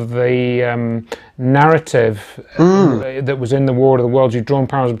some of the narrative that was in the War of the Worlds. You've drawn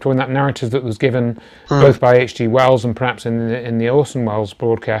parallels between that narrative that was given both by H.G. Wells and perhaps in the Orson Welles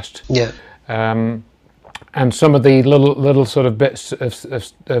broadcast. Yeah. And some of the little sort of bits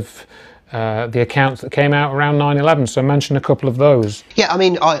of the accounts that came out around 9/11. So mention a couple of those. Yeah, I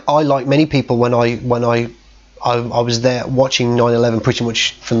mean, I like many people when I was there watching 9/11 pretty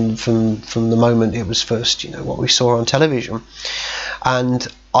much from the moment it was first, what we saw on television, and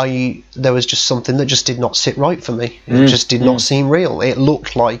there was just something that just did not sit right for me. It just did not seem real. It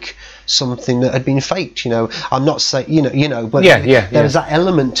looked like something that had been faked. I'm not saying but there was that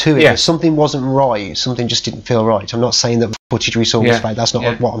element to it. Something wasn't right. Something just didn't feel right. I'm not saying that footage we saw was fake. That's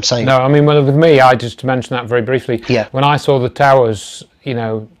not what I'm saying. No, I mean, well, with me, I just to mention that very briefly. Yeah. When I saw the towers,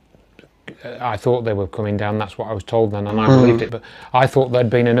 I thought they were coming down. That's what I was told then, and I believed it. But I thought there'd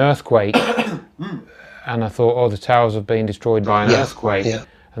been an earthquake, and I thought, oh, the towers have been destroyed by an earthquake. Yeah.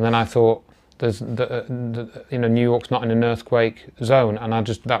 And then I thought, there's New York's not in an earthquake zone, and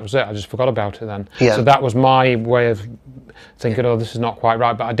that was it. I just forgot about it then. Yeah. So that was my way of thinking, oh, this is not quite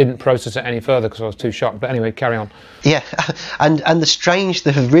right. But I didn't process it any further because I was too shocked. But anyway, carry on. Yeah, and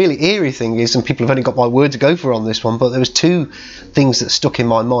the really eerie thing is, and people have only got my word to go for on this one, but there was two things that stuck in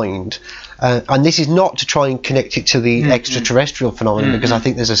my mind. And this is not to try and connect it to the extraterrestrial phenomenon, because I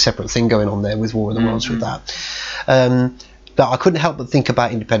think there's a separate thing going on there with War of the Worlds with that. But I couldn't help but think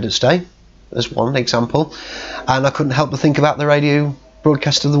about Independence Day as one example, and I couldn't help but think about the radio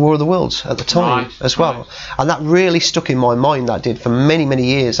broadcast of the War of the Worlds at the time as well. And that really stuck in my mind, that did, for many, many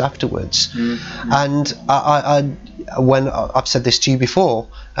years afterwards. And when I've said this to you before,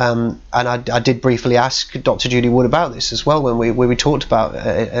 and I did briefly ask Dr. Judy Wood about this as well when we talked about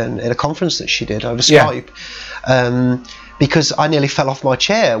in a conference that she did over Skype, because I nearly fell off my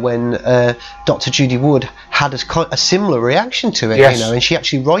chair when Dr. Judy Wood had a similar reaction to it. And she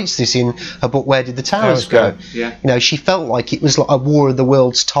actually writes this in her book Where Did the Towers Go? She felt like it was like a War of the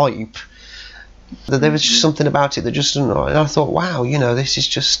Worlds type, that there was just something about it that just didn't. And I thought, wow, this is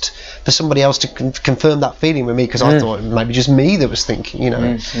just for somebody else to confirm that feeling with me, because I thought it was maybe just me that was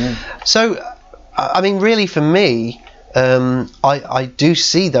thinking, So, I mean, really for me, I do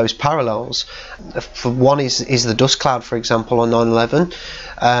see those parallels. For one is the dust cloud, for example, on 9/11,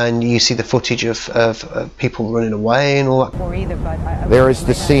 and you see the footage of people running away and all that. There is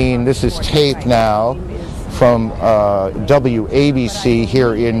the scene. This is tape now from WABC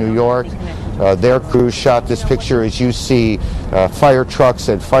here in New York. Their crew shot this picture as you see fire trucks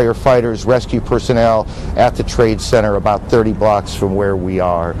and firefighters, rescue personnel at the Trade Center about 30 blocks from where we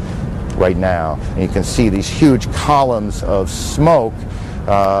are right now. And you can see these huge columns of smoke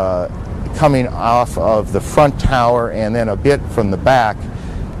coming off of the front tower and then a bit from the back.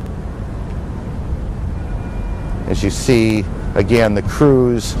 As you see, again, the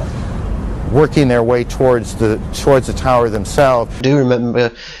crews working their way towards the tower themselves. I do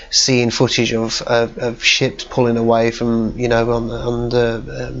remember seeing footage of ships pulling away from, by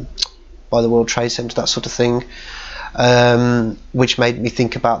the World Trade Center, that sort of thing, which made me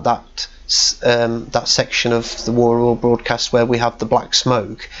think about that section of the War of the Worlds broadcast where we have the black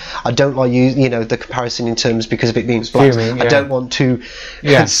smoke. I don't like the comparison in terms because of it being black. I don't want to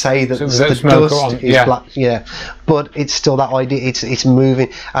say that the dust is black. But it's still that idea. It's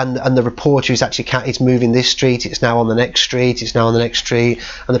moving, and the reporter is actually it's moving this street. It's now on the next street. It's now on the next street,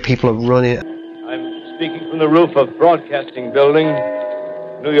 and the people are running. I'm speaking from the roof of Broadcasting Building,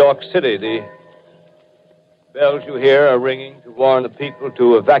 New York City. The bells you hear are ringing to warn the people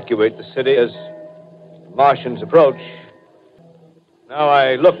to evacuate the city as the Martians approach. Now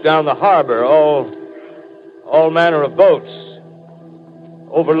I look down the harbor, all manner of boats,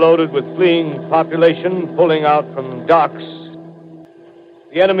 overloaded with fleeing population, pulling out from docks.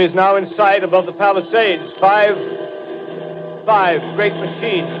 The enemy is now in sight above the Palisades. 5 great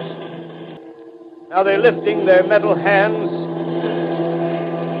machines. Now they're lifting their metal hands.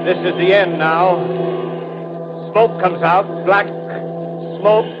 This is the end now. Smoke comes out, black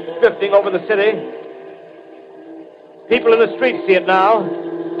smoke drifting over the city. People in the streets see it now.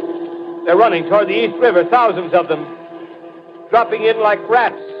 They're running toward the East River, thousands of them, dropping in like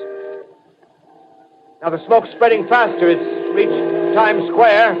rats. Now the smoke's spreading faster. It's reached Times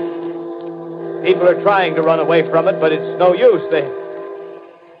Square. People are trying to run away from it, but it's no use. They're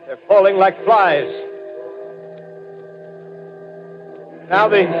falling like flies. Now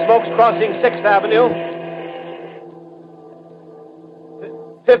the smoke's crossing 6th Avenue,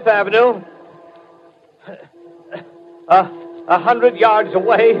 5th Avenue, 100 yards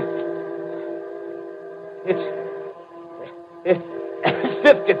away. It's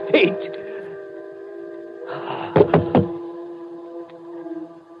 50 feet.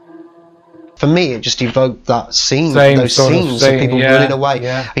 For me, it just evoked that scene, those scenes of people running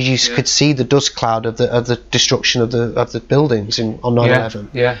away. You could see the dust cloud of the destruction of the buildings on 9/11.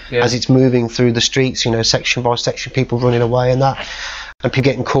 As it's moving through the streets, you know, section by section, people running away, and people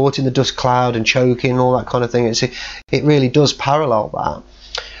getting caught in the dust cloud and choking, all that kind of thing. It really does parallel that.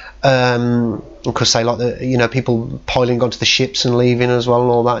 Of course, say like people piling onto the ships and leaving as well, and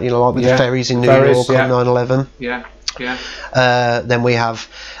all that. You know, like with the ferries in New York on 9/11. Then we have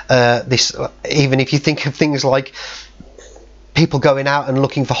this. Even if you think of things like people going out and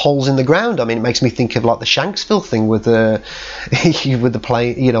looking for holes in the ground, I mean, it makes me think of like the Shanksville thing with the with the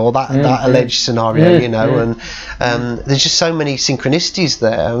plane, you know, or that alleged scenario, you know, and there's just so many synchronicities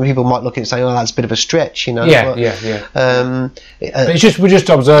there. And people might look at it and say, "Oh, that's a bit of a stretch," you know. But it's just we're just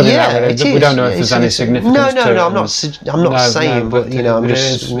observing that. Really. We don't know if there's any significance. No, I'm not saying, but you know, I'm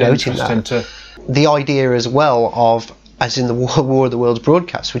just noting that. The idea as well of, as in the War of the Worlds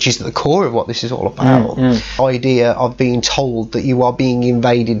broadcast, which is at the core of what this is all about, idea of being told that you are being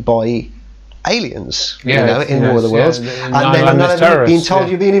invaded by aliens, you know, in War of the Worlds, and then being told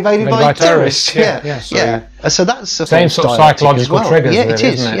you're being invaded by terrorists. So that's the same sort of psychological triggers. Yeah, it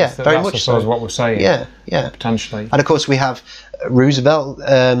is. Very much so. Is what we're saying. Potentially. And of course we have Roosevelt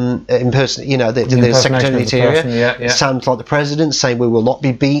you know, the Secretary of the Interior, sounds like the President, saying we will not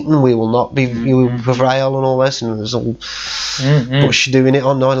be beaten, we will not be, you will prevail, and all this, and there's all Bush doing it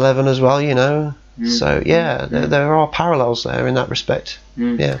on 9/11 as well, you know. So there are parallels there in that respect.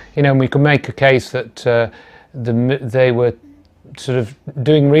 You know, and we could make a case that they were sort of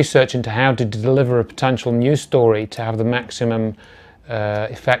doing research into how to deliver a potential news story to have the maximum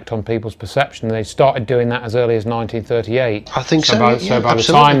effect on people's perception. They started doing that as early as 1938. I think so. So by the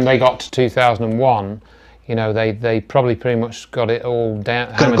time they got to 2001, you know, they probably pretty much got it all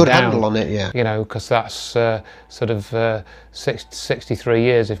down. Got a good handle on it, You know, because that's sort of 63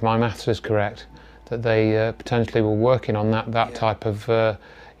 years, if my maths is correct, that they potentially were working on that type of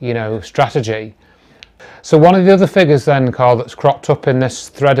you know, strategy. So one of the other figures then, Carl, that's cropped up in this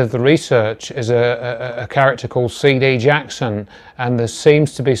thread of the research is a character called C.D. Jackson, and there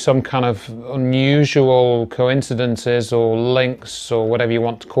seems to be some kind of unusual coincidences or links or whatever you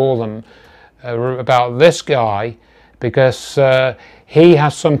want to call them about this guy, because he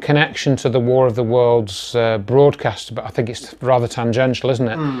has some connection to the War of the Worlds broadcast, but I think it's rather tangential, isn't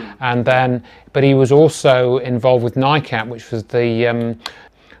it? And then, but he was also involved with NICAP,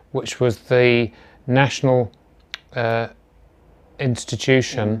 which was the National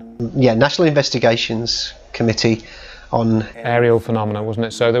Institution. National Investigations Committee on aerial phenomena, wasn't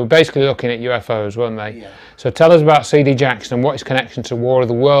it? So they were basically looking at UFOs, weren't they? So tell us about C.D. Jackson and what his connection to War of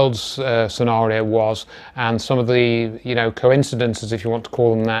the Worlds scenario was, and some of the, you know, coincidences, if you want to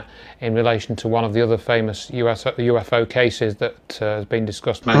call them that, in relation to one of the other famous UFO cases that has been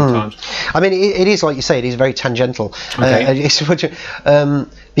discussed many times. I mean, it is, like you say, it is very tangential.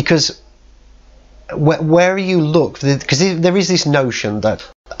 Because where you look, because there is this notion that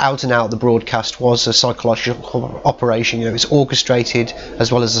out and out the broadcast was a psychological operation, you know, it's orchestrated as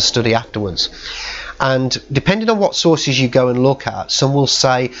well as a study afterwards. And depending on what sources you go and look at, some will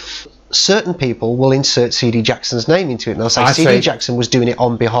say certain people will insert C.D. Jackson's name into it, and they'll say C.D. Jackson was doing it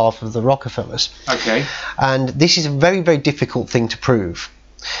on behalf of the Rockefellers. And this is a very, very difficult thing to prove.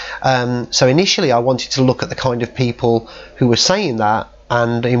 So initially I wanted to look at the kind of people who were saying that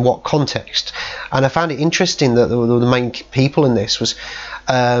and in what context, and I found it interesting that the main people in this was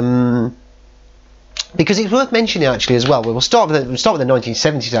because it's worth mentioning actually as well. We'll start with the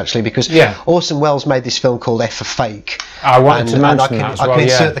 1970s actually, because Orson Welles made this film called F for Fake. I wanted to mention that as well. I can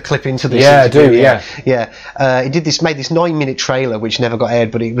insert the clip into this. Yeah, I do. It made this 9-minute trailer which never got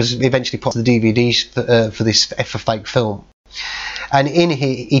aired, but it was eventually put to the DVDs for this F for Fake film. And in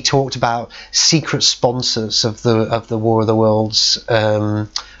here he talked about secret sponsors of the War of the Worlds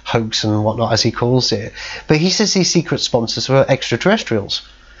hoax and whatnot, as he calls it. But he says these secret sponsors were extraterrestrials.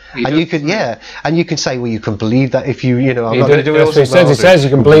 And you could, and you can say, well, you can believe that if I'm not going to do it. He says you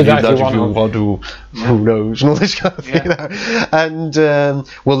can believe that if you want to. Who knows, and all this kind of thing. And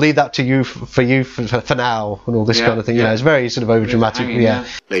we'll leave that to you for now, and all this kind of thing. It's very sort of over dramatic.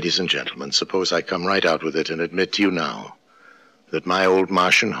 Ladies and gentlemen, suppose I come right out with it and admit to you now that my old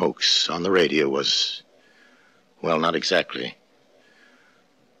Martian hoax on the radio was, well, not exactly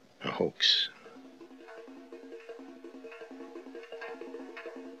a hoax.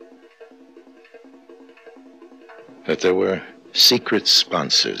 That there were secret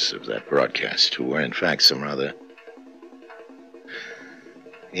sponsors of that broadcast who were in fact some rather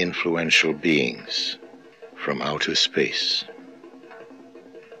influential beings from outer space.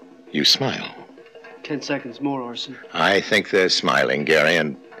 You smile. 10 seconds more, Orson. I think they're smiling, Gary,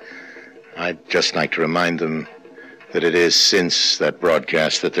 and I'd just like to remind them that it is since that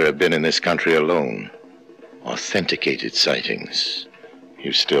broadcast that there have been in this country alone authenticated sightings.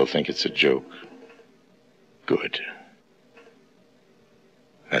 You still think it's a joke? Good.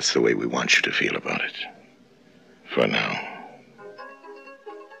 That's the way we want you to feel about it. For now.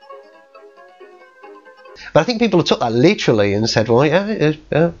 But I think people took that literally and said, well,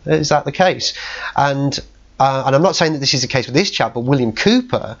 is that the case? And I'm not saying that this is the case with this chap, but William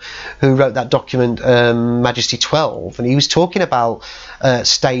Cooper, who wrote that document, Majesty 12, and he was talking about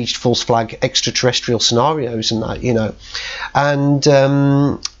staged false flag extraterrestrial scenarios and that,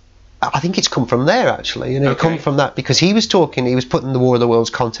 and I think it's come from there, actually, and it come from that because he was putting the War of the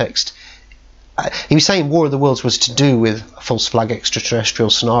Worlds context. He was saying War of the Worlds was to do with a false flag extraterrestrial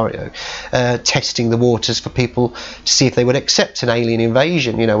scenario, testing the waters for people to see if they would accept an alien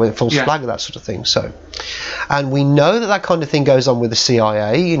invasion, with a false flag, that sort of thing. So, and we know that kind of thing goes on with the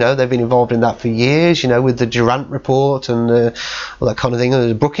CIA. They've been involved in that for years. With the Durant report and all that kind of thing.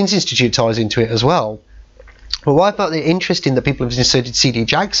 And the Brookings Institute ties into it as well. Well, why I thought it interesting that people have inserted C.D.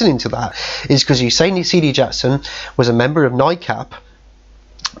 Jackson into that is because you say C.D. Jackson was a member of NICAP,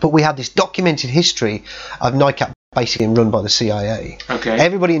 but we have this documented history of NICAP basically run by the CIA.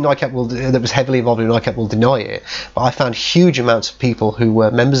 Everybody in NICAP that was heavily involved in NICAP will deny it, but I found huge amounts of people who were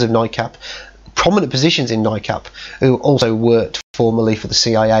members of NICAP, prominent positions in NICAP, who also worked formally for the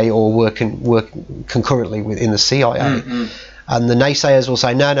CIA or work concurrently within the CIA. And the naysayers will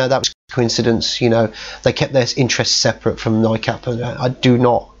say, no, that was coincidence. They kept their interests separate from NICAP, and I do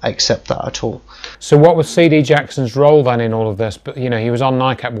not accept that at all. So what was C.D. Jackson's role then in all of this? But he was on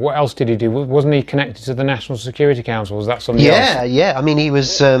NICAP. What else did he do? Wasn't he connected to the National Security Council? Was that something else? Yeah. I mean, he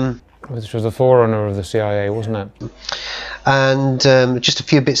was. Which was the forerunner of the CIA, wasn't it? And just a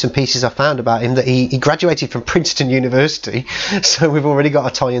few bits and pieces I found about him, that he graduated from Princeton University, so we've already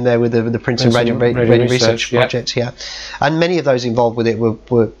got a tie in there with the Princeton Radio Research Project, and many of those involved with it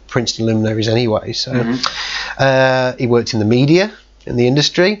were Princeton luminaries anyway. So he worked in the media, in the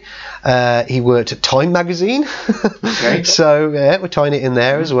industry. He worked at Time magazine, so we're tying it in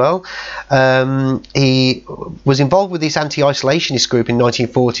there as well. He was involved with this anti-isolationist group in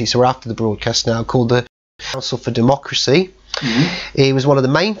 1940, so we're after the broadcast now, called the Council for Democracy. He was one of the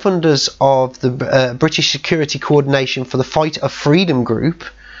main funders of the British Security Coordination for the Fight of Freedom group.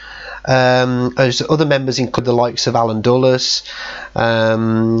 As other members include the likes of Alan Dulles,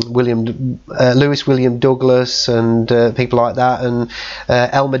 Lewis William Douglas, and people like that, and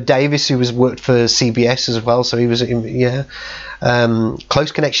Elmer Davis, who worked for CBS as well. So he was,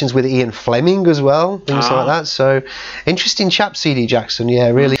 close connections with Ian Fleming as well, things like that. So interesting chap, C.D. Jackson.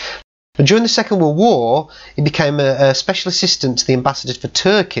 really. And during the Second World War, he became a special assistant to the ambassador for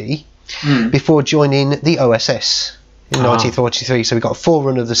Turkey before joining the OSS in 1943. So we got a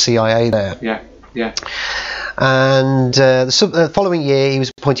forerunner of the CIA there. And the following year, he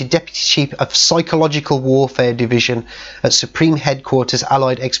was appointed Deputy Chief of Psychological Warfare Division at Supreme Headquarters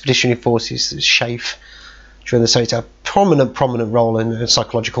Allied Expeditionary Forces, SHAEF. So it's a prominent role in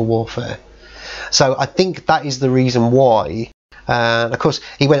psychological warfare. So I think that is the reason why. Of course,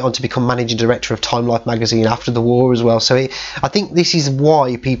 he went on to become managing director of Time Life magazine after the war as well. So I think this is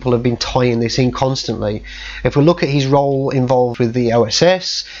why people have been tying this in constantly. If we look at his role involved with the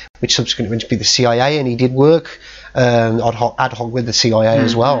OSS, which subsequently went to be the CIA, and he did work ad hoc with the CIA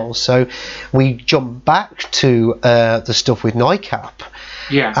as well. So we jump back to the stuff with NICAP.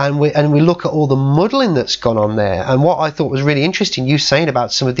 And we look at all the muddling that's gone on there. And what I thought was really interesting, you saying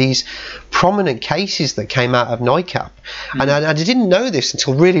about some of these prominent cases that came out of NICAP. And I didn't know this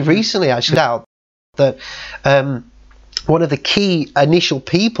until really recently, actually, out that one of the key initial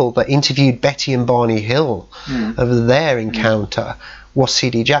people that interviewed Betty and Barney Hill over their encounter was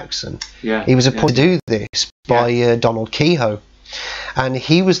C.D. Jackson. He was appointed to do this by Donald Kehoe, and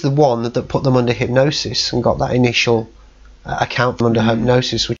he was the one that put them under hypnosis and got that initial account from under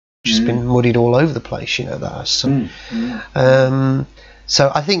hypnosis, which has been muddied all over the place. You know that.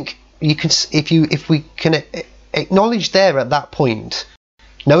 So I think you can, if we can acknowledge there at that point,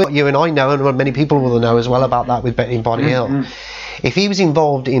 knowing what you and I know, and what many people will know as well about that with Betty and Barney Hill, if he was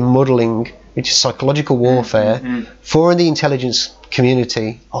involved in muddling, which is psychological warfare for the intelligence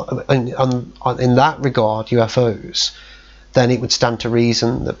community in that regard, UFOs, then it would stand to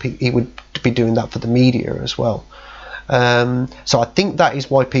reason that he would be doing that for the media as well. So I think that is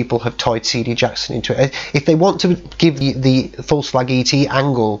why people have tied C.D. Jackson into it. If they want to give the false flag ET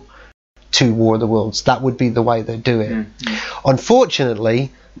angle to War of the Worlds, that would be the way they do it.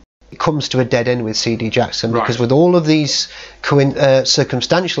 Unfortunately, it comes to a dead end with C.D. Jackson, because with all of these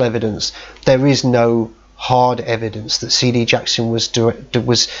circumstantial evidence, there is no hard evidence that C.D. Jackson was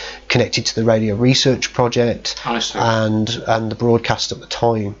connected to the Radio Research Project and the broadcast at the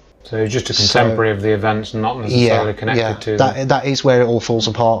time. So it's just a contemporary of the events, not necessarily connected to them. That is where it all falls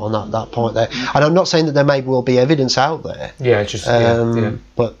apart on that point there. And I'm not saying that there may well be evidence out there. Yeah, it's just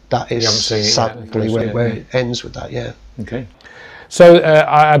but that is sadly where it ends with that. Okay. So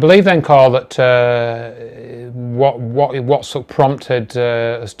I believe then, Carl, that what sort of prompted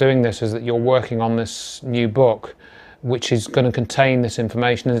us doing this is that you're working on this new book, which is going to contain this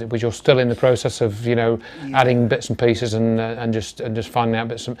information, which you're still in the process of, adding bits and pieces and just finding out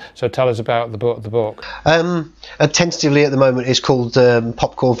bits. So tell us about the book. Tentatively at the moment, it's called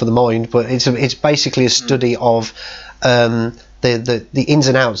Popcorn for the Mind, but it's basically a study of the ins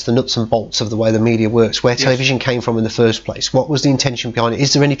and outs, the nuts and bolts of the way the media works, where television came from in the first place. What was the intention behind it?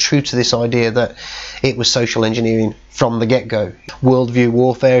 Is there any truth to this idea that it was social engineering from the get-go? Worldview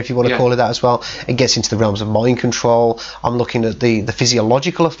warfare, if you want to call it that as well. It gets into the realms of mind control. I'm looking at the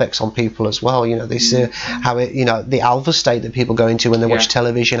physiological effects on people as well. This how it, the alpha state that people go into when they watch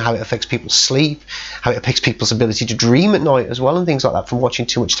television, how it affects people's sleep, how it affects people's ability to dream at night as well, and things like that from watching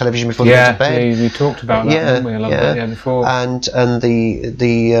too much television before they go to bed. We talked about that, didn't we, a little bit before. And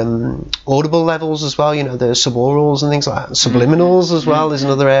the audible levels as well, the subaurals and things like that, subliminals as well is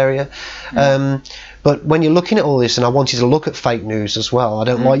another area. But when you're looking at all this, and I wanted to look at fake news as well, I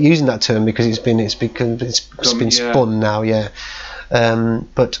don't like using that term because it's been spun now,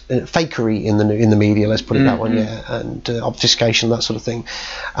 but fakery in the media, let's put it that one, and obfuscation, that sort of thing,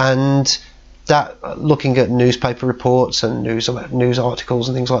 and that looking at newspaper reports and news articles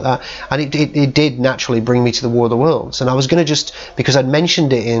and things like that, and it did naturally bring me to the War of the Worlds. And I was going to, just because I'd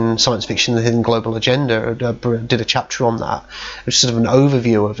mentioned it in Science Fiction, the Hidden Global Agenda, I did a chapter on that, which is sort of an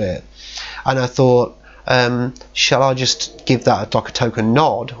overview of it, and I thought, shall I just give that like a token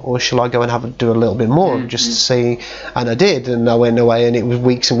nod, or shall I go and do a little bit more just to see? And I did, and I went away, and it was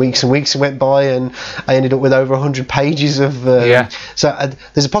weeks and weeks and weeks went by, and I ended up with over 100 pages of so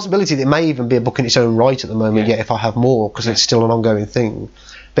there's a possibility that it may even be a book in its own right at the moment, if I have more, because it's still an ongoing thing.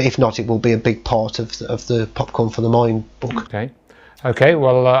 But if not, it will be a big part of the Popcorn for the Mind book. Okay,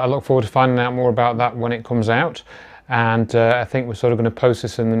 well, I look forward to finding out more about that when it comes out. And I think we're sort of going to post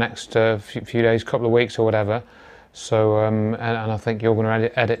this in the next few days, couple of weeks or whatever. So, and I think you're going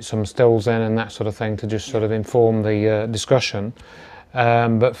to edit some stills in and that sort of thing to just sort of inform the discussion.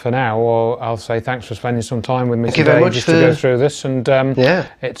 But for now, I'll say thanks for spending some time with me today just to go through this. And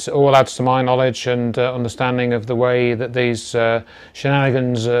it all adds to my knowledge and understanding of the way that these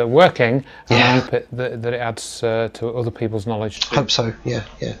shenanigans are working. And I hope that it adds to other people's knowledge too. Hope so, yeah.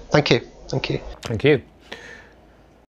 Thank you. Thank you.